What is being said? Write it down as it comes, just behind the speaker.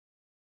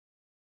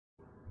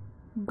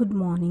Good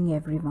morning,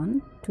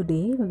 everyone.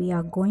 Today we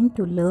are going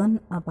to learn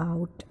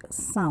about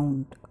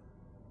sound.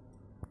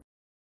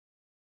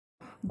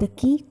 The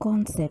key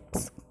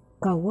concepts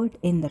covered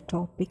in the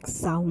topic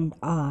sound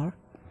are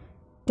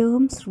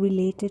terms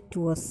related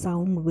to a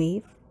sound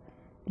wave,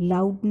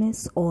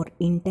 loudness or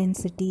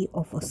intensity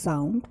of a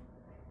sound,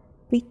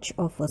 pitch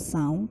of a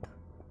sound,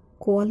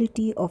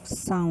 quality of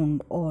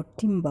sound or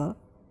timbre,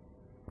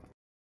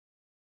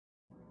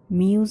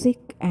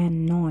 music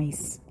and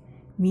noise,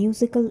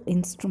 musical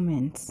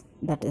instruments,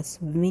 that is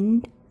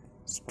wind,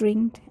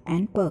 stringed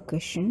and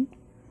percussion,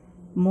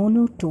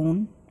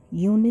 monotone,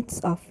 units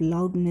of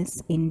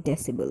loudness in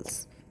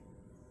decibels.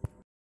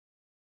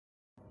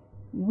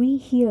 We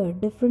hear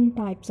different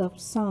types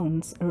of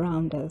sounds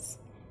around us.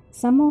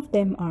 Some of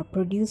them are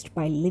produced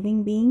by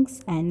living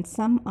beings and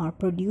some are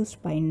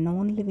produced by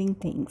non-living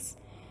things.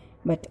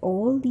 But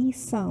all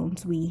these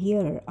sounds we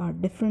hear are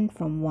different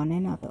from one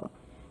another.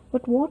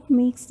 But what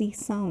makes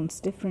these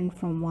sounds different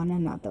from one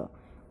another?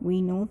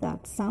 We know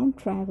that sound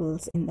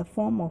travels in the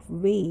form of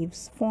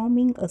waves,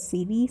 forming a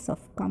series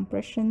of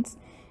compressions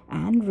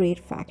and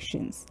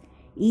rarefactions.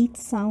 Each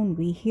sound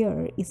we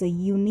hear is a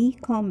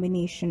unique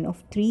combination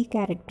of three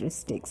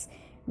characteristics,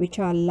 which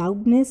are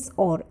loudness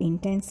or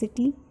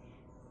intensity,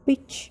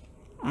 pitch,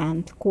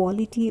 and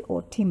quality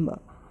or timbre.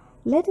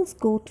 Let us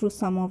go through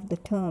some of the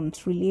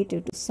terms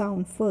related to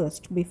sound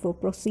first before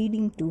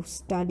proceeding to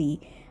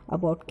study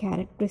about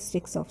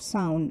characteristics of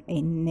sound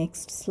in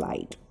next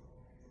slide.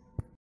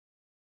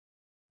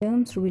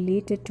 Terms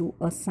related to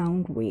a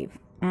sound wave.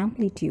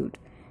 Amplitude.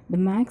 The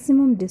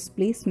maximum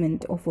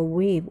displacement of a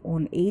wave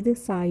on either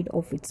side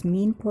of its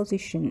mean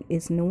position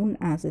is known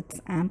as its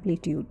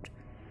amplitude.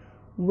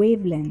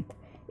 Wavelength.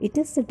 It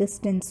is the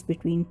distance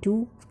between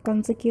two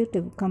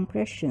consecutive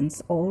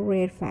compressions or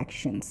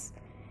rarefactions.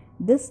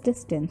 This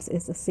distance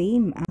is the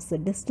same as the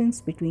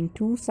distance between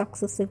two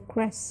successive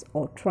crests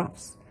or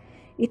troughs.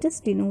 It is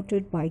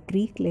denoted by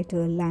Greek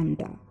letter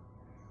lambda.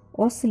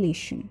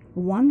 Oscillation.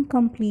 One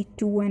complete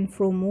to and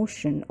fro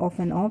motion of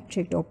an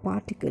object or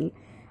particle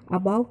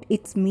about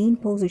its mean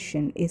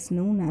position is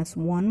known as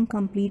one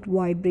complete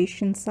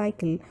vibration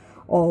cycle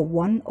or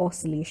one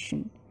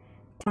oscillation.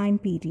 Time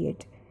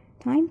period.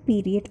 Time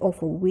period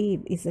of a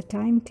wave is the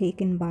time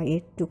taken by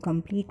it to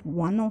complete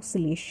one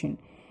oscillation.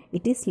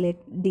 It is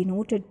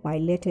denoted by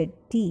letter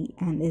T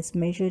and is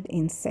measured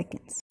in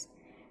seconds.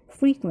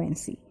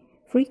 Frequency.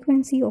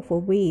 Frequency of a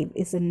wave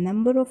is the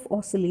number of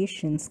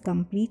oscillations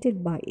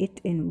completed by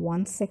it in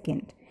 1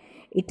 second.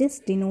 It is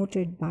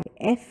denoted by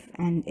F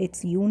and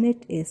its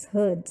unit is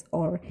hertz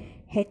or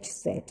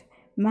Hz.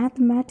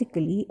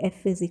 Mathematically,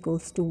 F is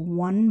equals to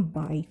 1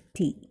 by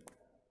T.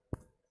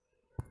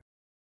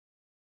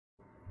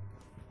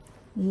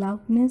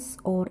 Loudness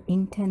or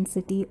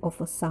intensity of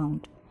a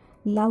sound.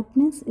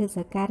 Loudness is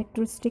a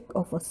characteristic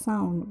of a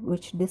sound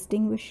which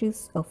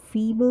distinguishes a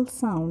feeble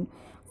sound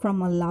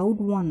from a loud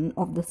one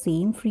of the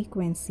same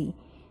frequency.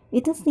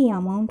 It is the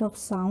amount of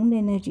sound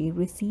energy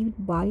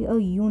received by a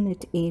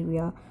unit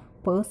area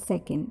per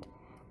second.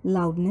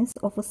 Loudness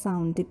of a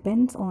sound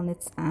depends on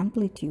its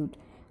amplitude.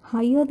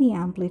 Higher the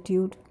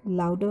amplitude,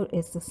 louder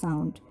is the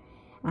sound.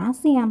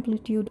 As the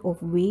amplitude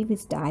of wave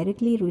is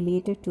directly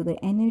related to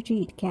the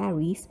energy it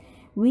carries,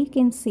 we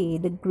can say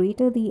the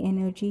greater the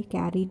energy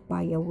carried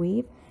by a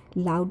wave,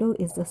 louder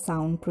is the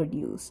sound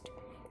produced.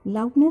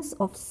 Loudness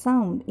of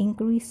sound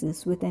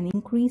increases with an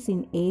increase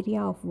in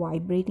area of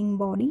vibrating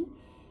body.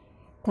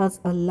 Thus,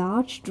 a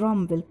large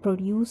drum will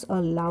produce a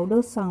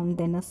louder sound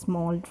than a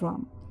small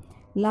drum.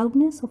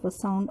 Loudness of a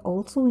sound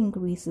also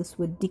increases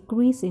with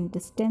decrease in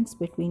distance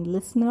between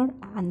listener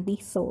and the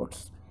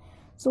source.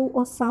 So,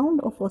 a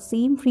sound of a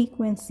same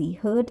frequency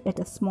heard at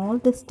a small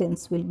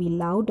distance will be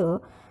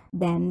louder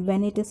than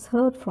when it is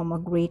heard from a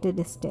greater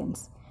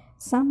distance.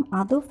 Some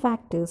other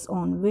factors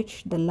on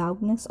which the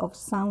loudness of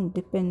sound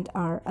depend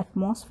are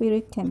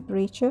atmospheric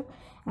temperature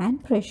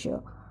and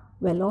pressure,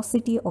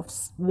 velocity of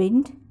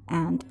wind,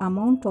 and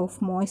amount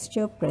of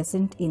moisture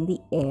present in the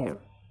air.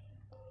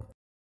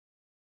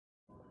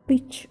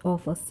 Pitch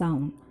of a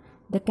sound.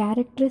 The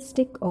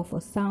characteristic of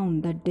a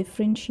sound that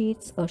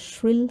differentiates a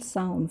shrill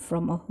sound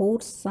from a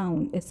hoarse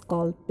sound is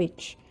called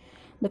pitch.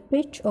 The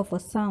pitch of a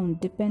sound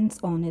depends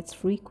on its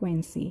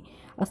frequency.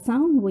 A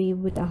sound wave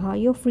with a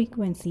higher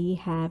frequency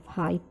have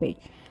high pitch.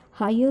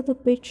 Higher the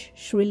pitch,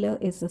 shriller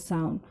is the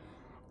sound.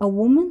 A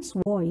woman's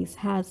voice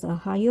has a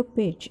higher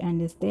pitch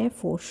and is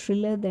therefore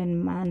shriller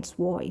than man's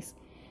voice.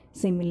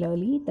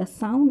 Similarly, the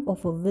sound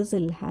of a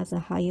whistle has a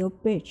higher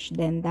pitch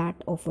than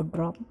that of a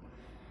drum.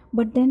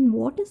 But then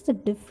what is the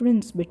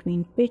difference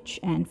between pitch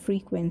and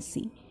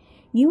frequency?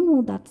 You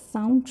know that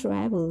sound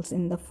travels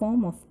in the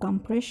form of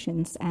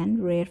compressions and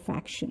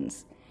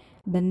rarefactions.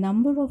 The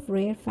number of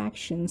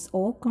rarefactions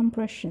or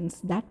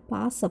compressions that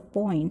pass a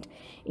point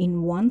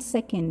in 1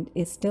 second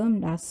is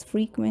termed as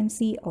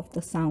frequency of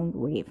the sound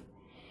wave.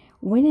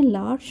 When a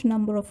large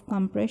number of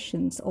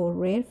compressions or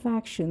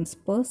rarefactions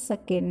per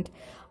second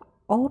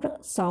or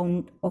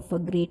sound of a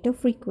greater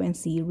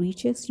frequency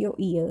reaches your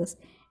ears,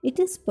 it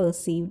is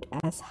perceived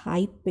as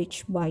high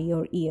pitch by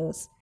your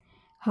ears.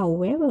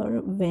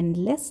 However, when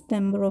less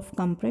number of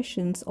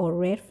compressions or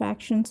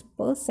rarefactions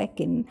per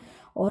second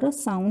or a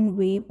sound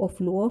wave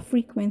of lower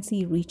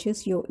frequency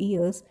reaches your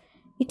ears,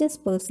 it is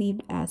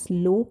perceived as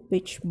low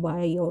pitch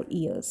by your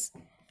ears.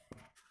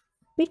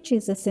 Pitch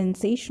is a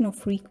sensation of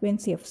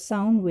frequency of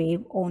sound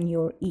wave on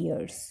your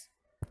ears.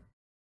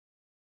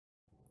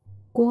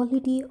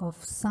 Quality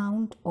of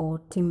sound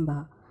or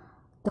timbre.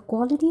 The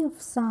quality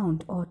of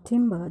sound or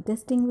timbre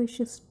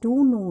distinguishes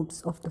two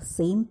notes of the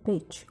same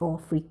pitch or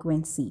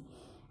frequency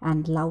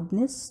and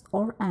loudness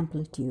or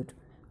amplitude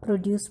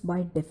produced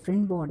by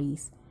different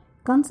bodies.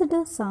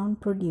 Consider sound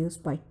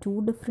produced by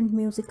two different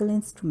musical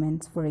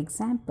instruments, for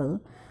example,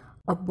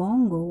 a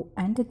bongo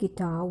and a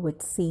guitar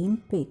with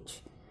same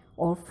pitch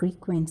or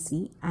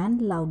frequency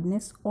and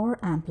loudness or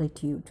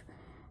amplitude.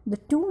 The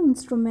two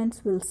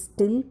instruments will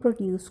still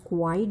produce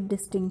quite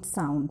distinct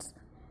sounds.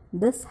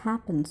 This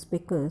happens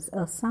because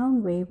a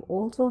sound wave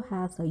also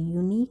has a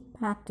unique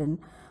pattern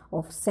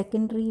of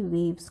secondary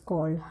waves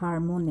called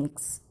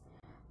harmonics.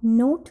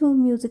 No two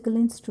musical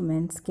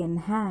instruments can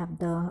have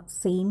the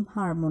same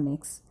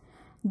harmonics.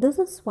 This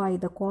is why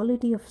the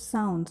quality of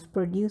sounds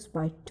produced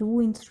by two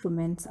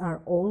instruments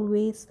are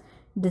always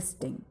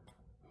distinct.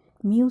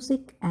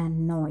 Music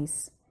and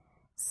noise.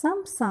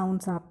 Some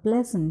sounds are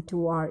pleasant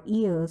to our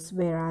ears,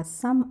 whereas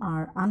some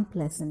are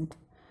unpleasant.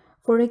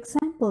 For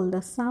example,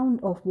 the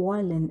sound of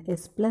violin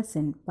is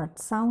pleasant, but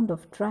sound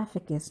of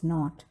traffic is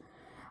not.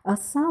 A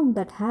sound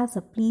that has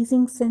a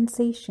pleasing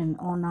sensation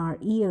on our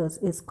ears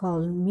is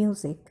called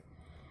music.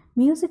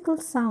 Musical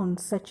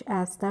sounds such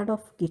as that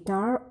of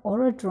guitar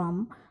or a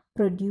drum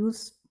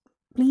produce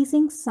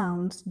pleasing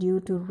sounds due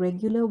to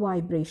regular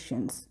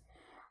vibrations.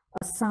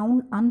 A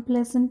sound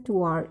unpleasant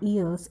to our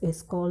ears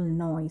is called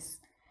noise.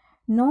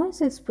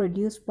 Noise is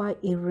produced by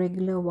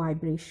irregular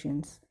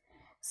vibrations.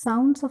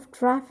 Sounds of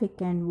traffic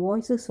and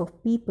voices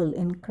of people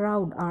in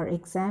crowd are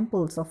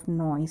examples of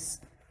noise.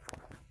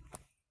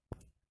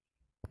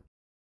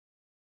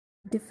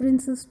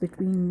 Differences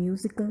between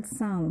musical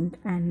sound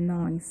and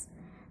noise.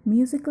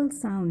 Musical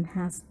sound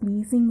has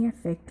pleasing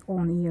effect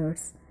on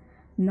ears.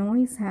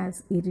 Noise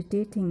has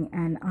irritating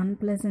and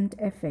unpleasant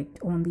effect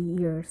on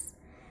the ears.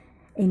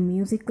 In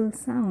musical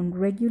sound,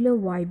 regular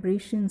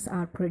vibrations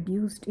are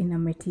produced in a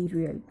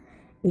material.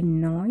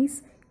 In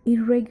noise,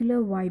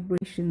 irregular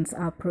vibrations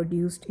are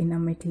produced in a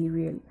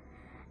material.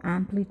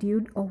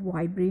 Amplitude of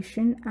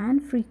vibration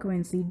and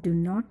frequency do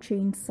not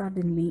change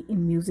suddenly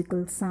in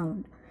musical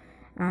sound.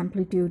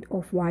 Amplitude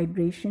of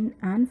vibration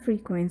and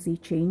frequency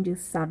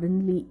changes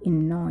suddenly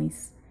in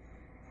noise.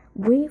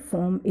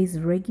 Waveform is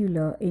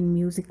regular in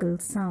musical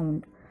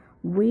sound.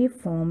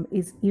 Waveform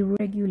is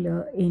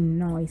irregular in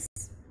noise.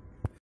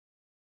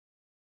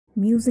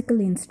 Musical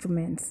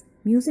instruments.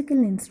 Musical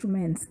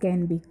instruments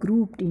can be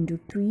grouped into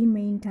three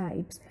main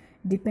types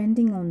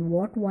depending on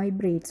what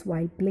vibrates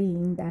while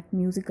playing that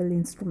musical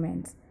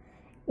instruments: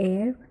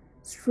 air,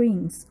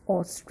 strings,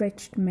 or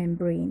stretched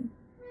membrane.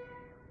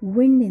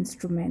 Wind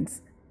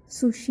instruments: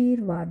 Sushir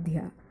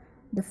Vadya,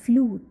 the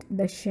flute,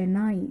 the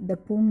shenai, the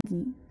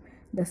pungi,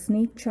 the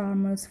snake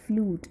charmer's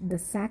flute, the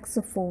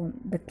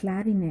saxophone, the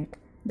clarinet,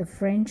 the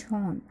French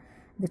horn,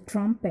 the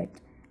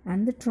trumpet,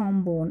 and the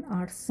trombone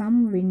are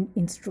some wind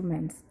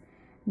instruments.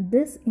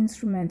 These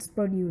instruments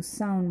produce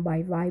sound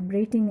by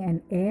vibrating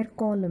an air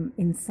column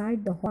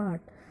inside the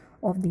heart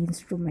of the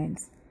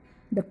instruments.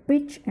 The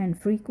pitch and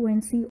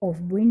frequency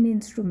of wind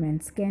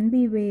instruments can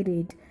be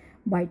varied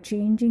by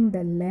changing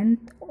the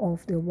length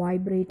of the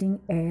vibrating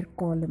air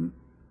column.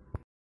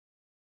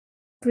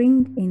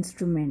 Stringed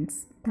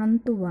instruments,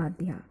 Tantu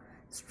Vadya.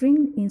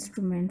 Stringed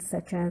instruments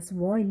such as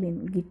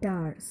violin,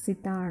 guitar,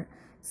 sitar,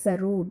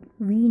 sarod,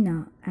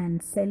 veena,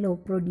 and cello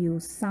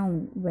produce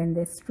sound when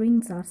their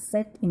strings are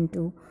set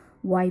into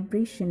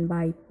vibration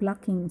by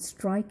plucking,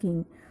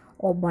 striking,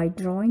 or by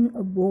drawing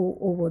a bow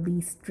over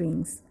these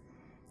strings.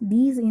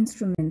 These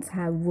instruments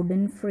have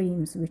wooden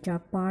frames which are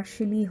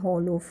partially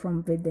hollow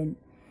from within.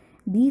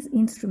 These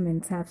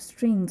instruments have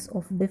strings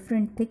of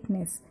different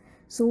thickness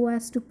so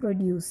as to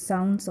produce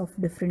sounds of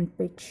different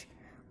pitch.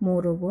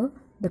 Moreover,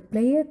 the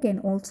player can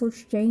also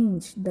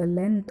change the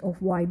length of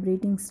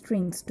vibrating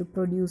strings to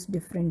produce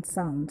different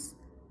sounds.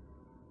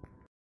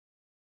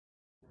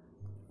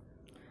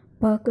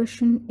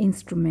 Percussion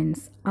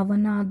instruments,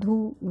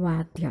 Avanaddhu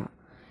Vadya.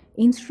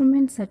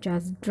 Instruments such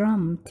as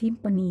drum,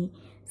 timpani,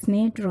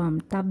 snare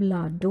drum,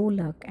 tabla,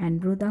 dolak,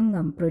 and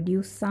mridangam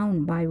produce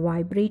sound by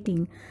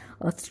vibrating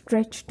a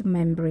stretched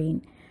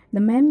membrane. The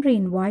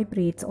membrane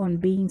vibrates on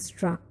being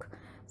struck.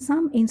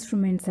 Some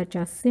instruments such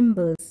as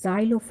cymbals,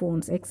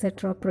 xylophones,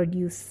 etc.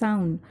 produce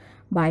sound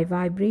by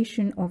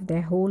vibration of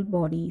their whole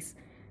bodies.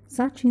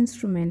 Such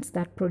instruments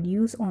that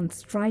produce on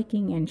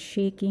striking and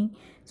shaking,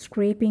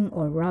 scraping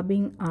or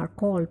rubbing are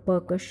called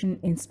percussion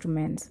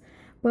instruments.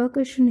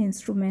 Percussion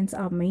instruments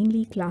are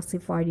mainly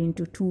classified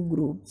into two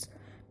groups: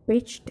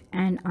 pitched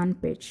and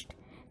unpitched.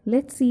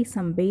 Let's see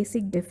some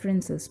basic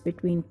differences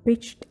between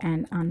pitched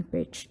and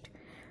unpitched.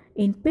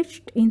 In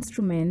pitched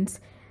instruments,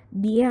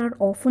 they are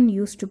often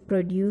used to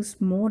produce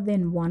more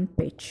than one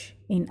pitch.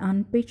 In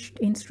unpitched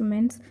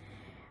instruments,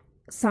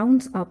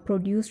 sounds are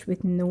produced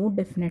with no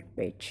definite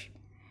pitch.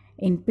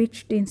 In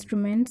pitched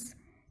instruments,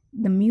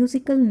 the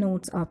musical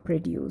notes are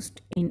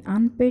produced. In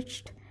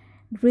unpitched,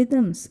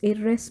 rhythms,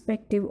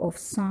 irrespective of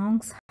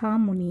song's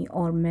harmony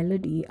or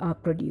melody, are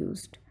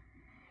produced.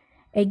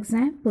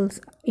 Examples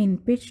in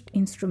pitched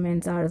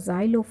instruments are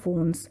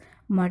xylophones,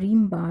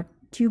 marimba,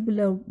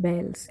 tubular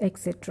bells,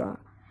 etc.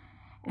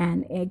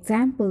 And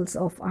examples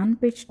of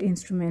unpitched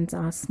instruments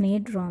are snare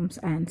drums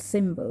and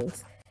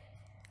cymbals.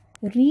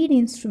 Reed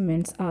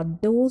instruments are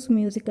those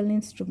musical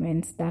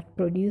instruments that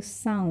produce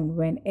sound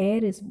when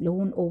air is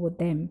blown over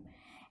them.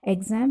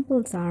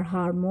 Examples are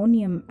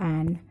harmonium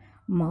and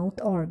mouth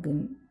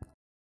organ.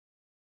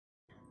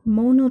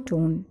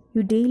 Monotone.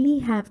 You daily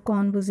have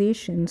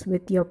conversations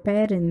with your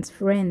parents,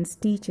 friends,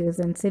 teachers,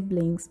 and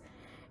siblings.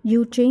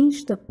 You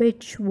change the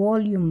pitch,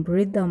 volume,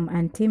 rhythm,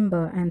 and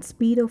timbre and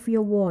speed of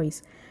your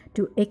voice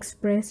to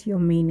express your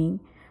meaning.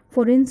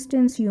 For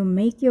instance, you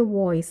make your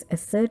voice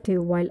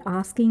assertive while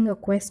asking a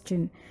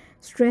question,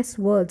 stress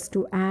words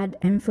to add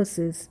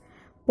emphasis,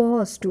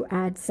 pause to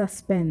add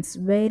suspense,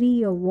 vary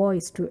your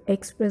voice to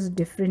express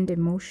different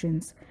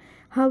emotions.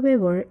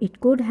 However, it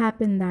could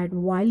happen that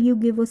while you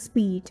give a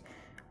speech,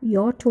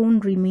 your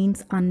tone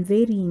remains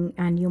unvarying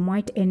and you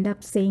might end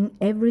up saying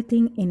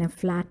everything in a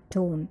flat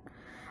tone.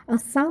 A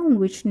sound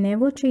which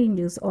never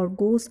changes or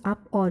goes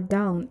up or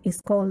down is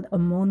called a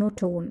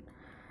monotone.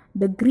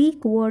 The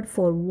Greek word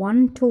for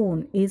one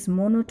tone is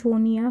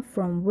monotonia,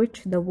 from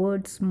which the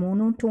words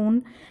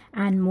monotone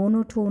and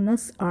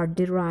monotonous are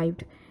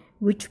derived,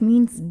 which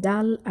means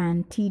dull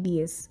and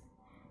tedious.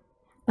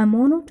 A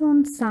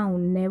monotone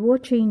sound never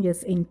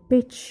changes in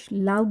pitch,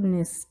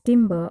 loudness,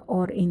 timbre,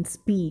 or in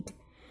speed.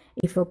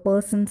 If a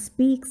person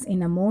speaks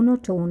in a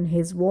monotone,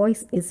 his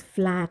voice is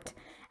flat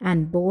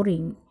and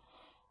boring.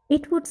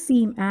 It would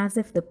seem as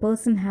if the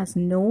person has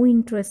no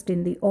interest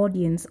in the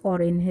audience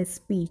or in his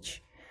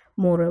speech.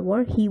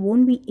 Moreover, he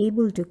won't be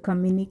able to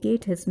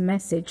communicate his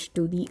message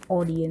to the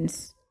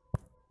audience.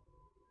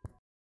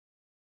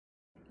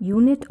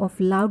 Unit of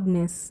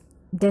loudness,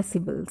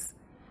 decibels.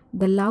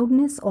 The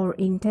loudness or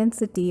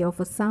intensity of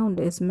a sound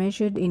is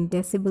measured in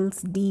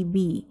decibels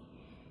dB.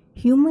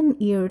 Human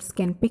ears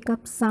can pick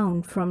up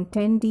sound from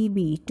 10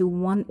 dB to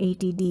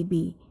 180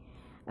 dB.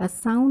 A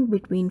sound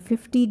between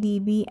 50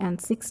 dB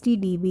and 60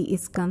 dB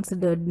is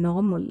considered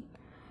normal.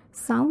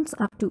 Sounds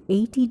up to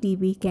 80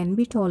 dB can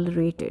be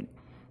tolerated.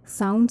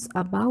 Sounds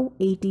above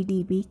 80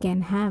 dB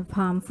can have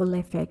harmful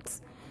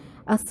effects.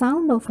 A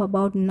sound of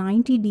about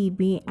 90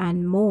 dB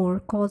and more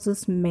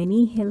causes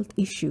many health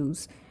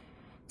issues.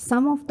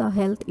 Some of the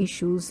health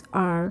issues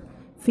are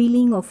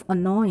feeling of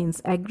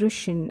annoyance,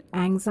 aggression,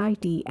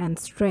 anxiety and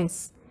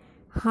stress,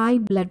 high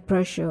blood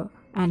pressure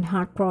and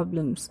heart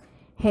problems,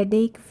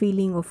 headache,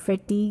 feeling of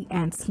fatigue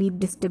and sleep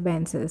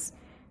disturbances,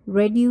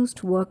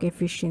 reduced work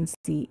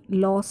efficiency,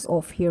 loss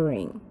of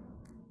hearing.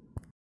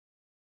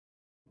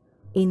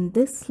 In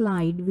this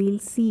slide, we'll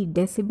see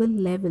decibel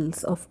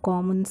levels of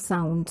common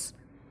sounds.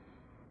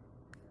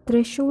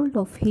 Threshold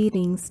of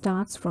hearing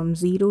starts from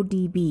 0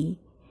 dB,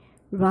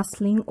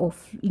 rustling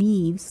of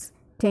leaves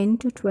 10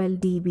 to 12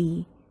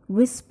 dB,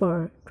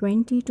 whisper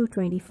 20 to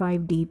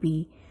 25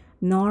 dB,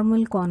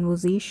 normal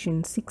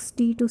conversation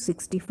 60 to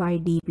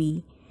 65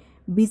 dB,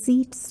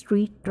 busy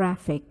street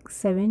traffic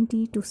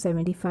 70 to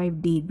 75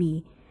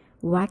 dB,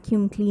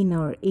 vacuum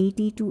cleaner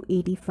 80 to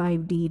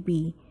 85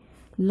 dB,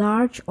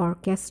 large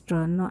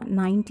orchestra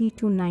 90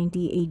 to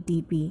 98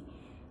 dB,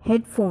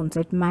 headphones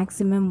at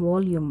maximum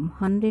volume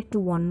 100 to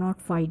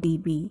 105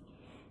 dB,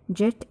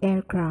 jet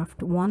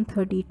aircraft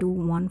 130 to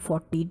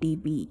 140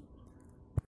 dB.